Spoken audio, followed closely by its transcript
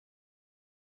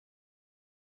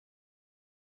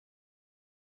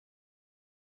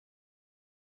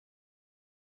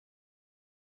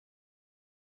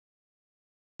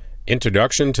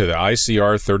Introduction to the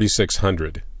ICR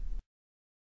 3600.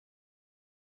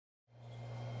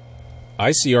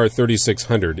 ICR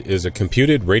 3600 is a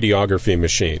computed radiography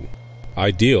machine,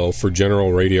 ideal for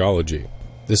general radiology.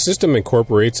 The system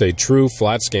incorporates a true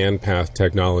flat scan path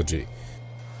technology.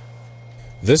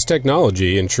 This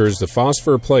technology ensures the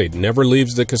phosphor plate never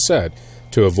leaves the cassette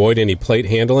to avoid any plate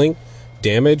handling,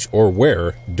 damage, or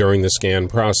wear during the scan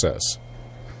process.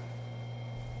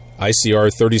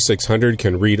 ICR 3600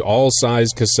 can read all size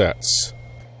cassettes.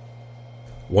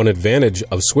 One advantage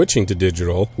of switching to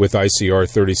digital with ICR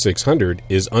 3600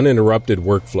 is uninterrupted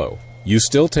workflow. You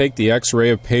still take the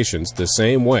X-ray of patients the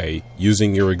same way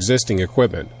using your existing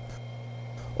equipment.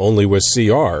 Only with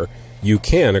CR, you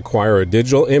can acquire a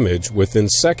digital image within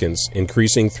seconds,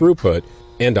 increasing throughput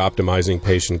and optimizing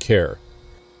patient care.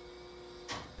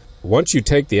 Once you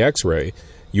take the X-ray,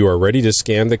 you are ready to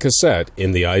scan the cassette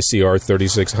in the ICR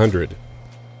 3600.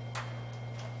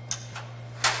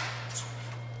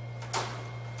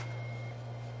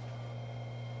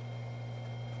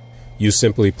 You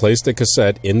simply place the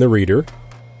cassette in the reader,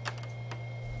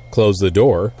 close the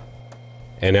door,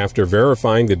 and after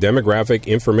verifying the demographic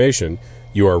information,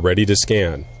 you are ready to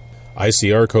scan.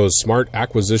 iCRCo's smart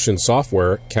acquisition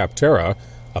software, Captera,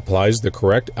 applies the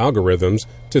correct algorithms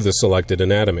to the selected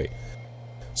anatomy,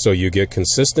 so you get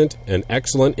consistent and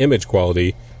excellent image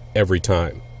quality every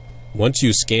time. Once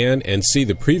you scan and see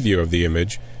the preview of the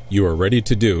image, you are ready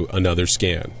to do another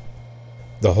scan.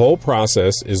 The whole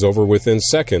process is over within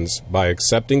seconds by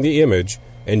accepting the image,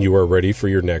 and you are ready for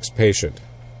your next patient.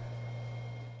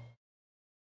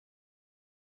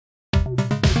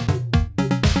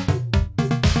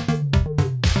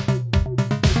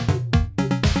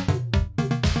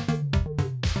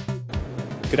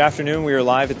 Good afternoon. We are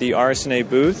live at the RSNA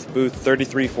booth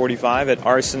 3345 at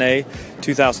RSNA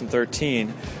 2013.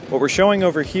 What we're showing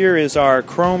over here is our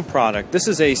Chrome product. This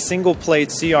is a single plate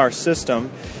CR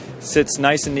system. Sits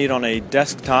nice and neat on a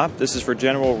desktop. This is for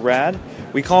general rad.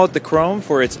 We call it the Chrome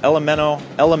for its elemental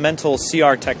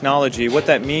CR technology. What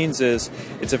that means is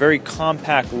it's a very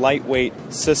compact,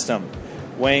 lightweight system.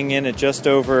 Weighing in at just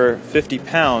over 50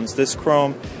 pounds, this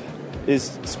Chrome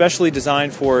is specially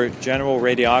designed for general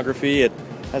radiography. It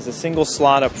has a single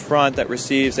slot up front that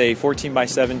receives a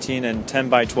 14x17 and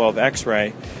 10x12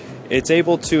 X-ray. It's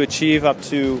able to achieve up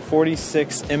to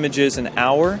 46 images an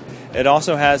hour. It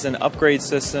also has an upgrade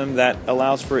system that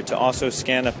allows for it to also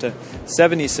scan up to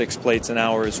 76 plates an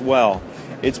hour as well.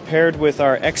 It's paired with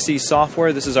our XC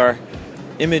software. This is our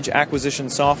image acquisition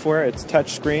software. It's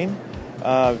touchscreen.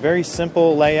 Very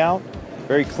simple layout,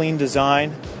 very clean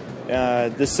design.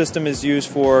 This system is used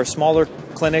for smaller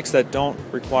clinics that don't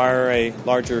require a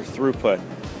larger throughput.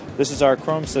 This is our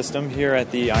Chrome system here at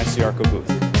the iCRCo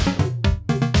booth.